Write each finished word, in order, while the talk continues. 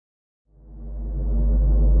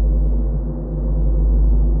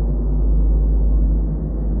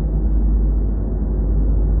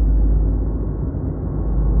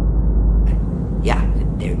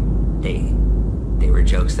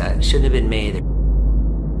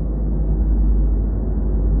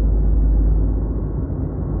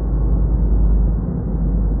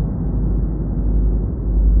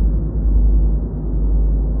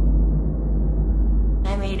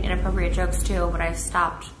David jokes too, but I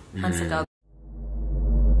stopped months ago.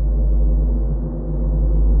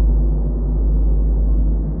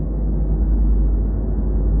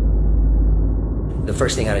 The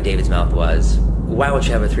first thing out of David's mouth was, why won't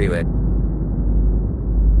you have a three-way?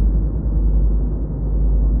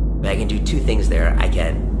 I can do two things there. I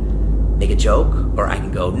can make a joke, or I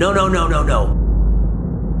can go, no, no, no, no, no.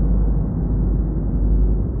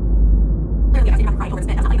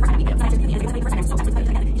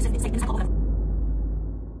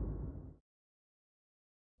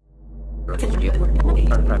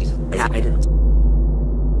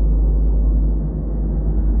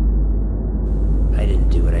 I didn't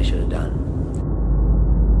do what I should have done.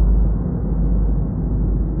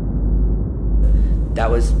 That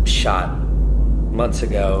was shot months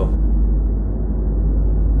ago.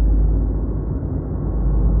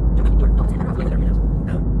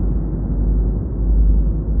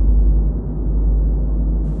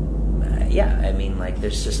 Yeah, I mean, like,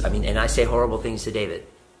 there's just, I mean, and I say horrible things to David,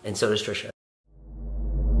 and so does Trisha.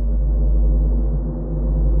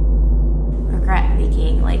 Regret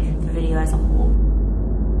making, like, the video as a whole.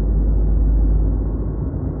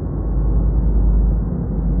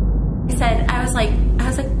 I was like,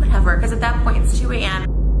 whatever, because at that point it's 2 a.m. You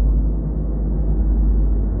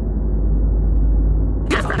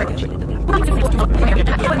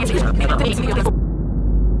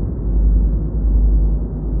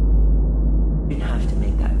didn't have to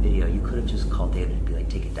make that video. You could have just called David and be like,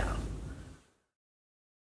 take it down.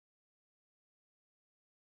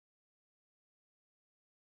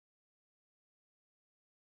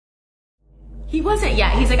 He wasn't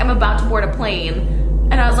yet. He's like, I'm about to board a plane.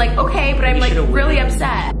 And I was like, okay, but I'm like really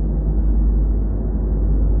upset.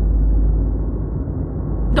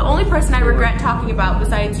 The only person I regret talking about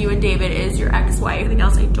besides you and David is your ex-wife. Everything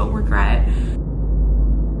else I don't regret.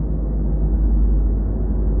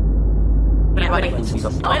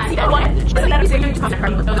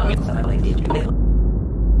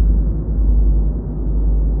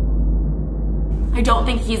 I don't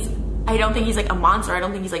think he's like a monster. I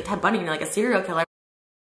don't think he's like Ted Bundy, you know, like a serial killer.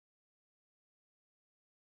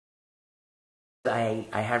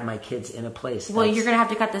 I had my kids in a place. Well, you're gonna have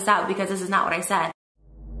to cut this out because this is not what I said.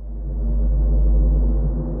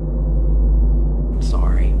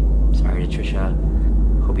 Sorry. Sorry to Trisha.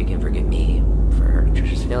 Hope you can forgive me for hurting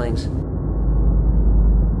Trisha's feelings.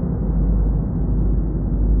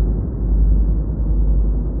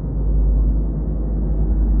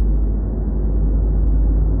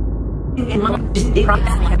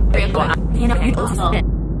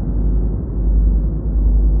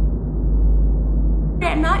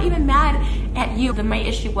 I'm not even mad at you. My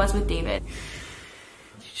issue was with David.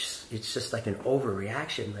 It's just like an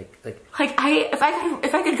overreaction. Like if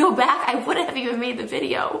I could go back, I wouldn't have even made the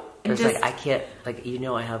video. It's like I can't, like, you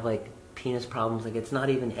know, I have like penis problems. Like, it's not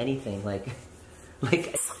even anything. Like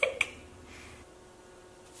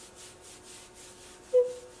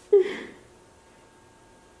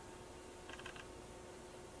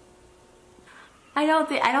I don't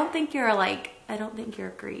think you're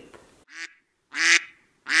a creep.